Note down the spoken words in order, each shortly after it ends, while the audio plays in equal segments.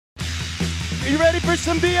Are you ready for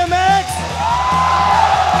some BMX?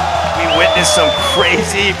 We witnessed some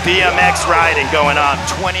crazy BMX riding going on.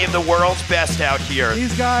 20 of the world's best out here.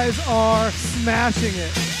 These guys are smashing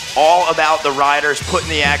it. All about the riders putting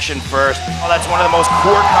the action first. Oh, that's one of the most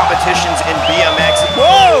core competitions in BMX.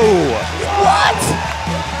 Whoa!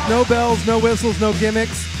 What? No bells, no whistles, no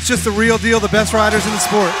gimmicks. It's just the real deal, the best riders in the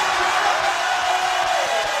sport.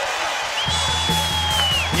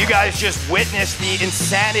 You guys just witnessed the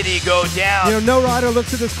insanity go down. You know, no rider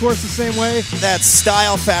looks at this course the same way. That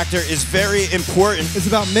style factor is very important. It's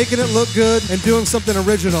about making it look good and doing something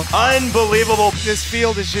original. Unbelievable. This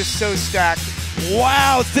field is just so stacked.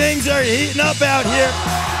 Wow, things are heating up out here.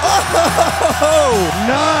 Oh,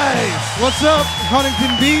 nice. What's up,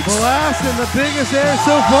 Huntington Beach? Blasting the biggest air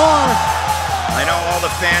so far. I know all the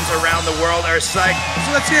fans around the world are psyched.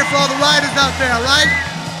 So let's hear it for all the riders out there, all right?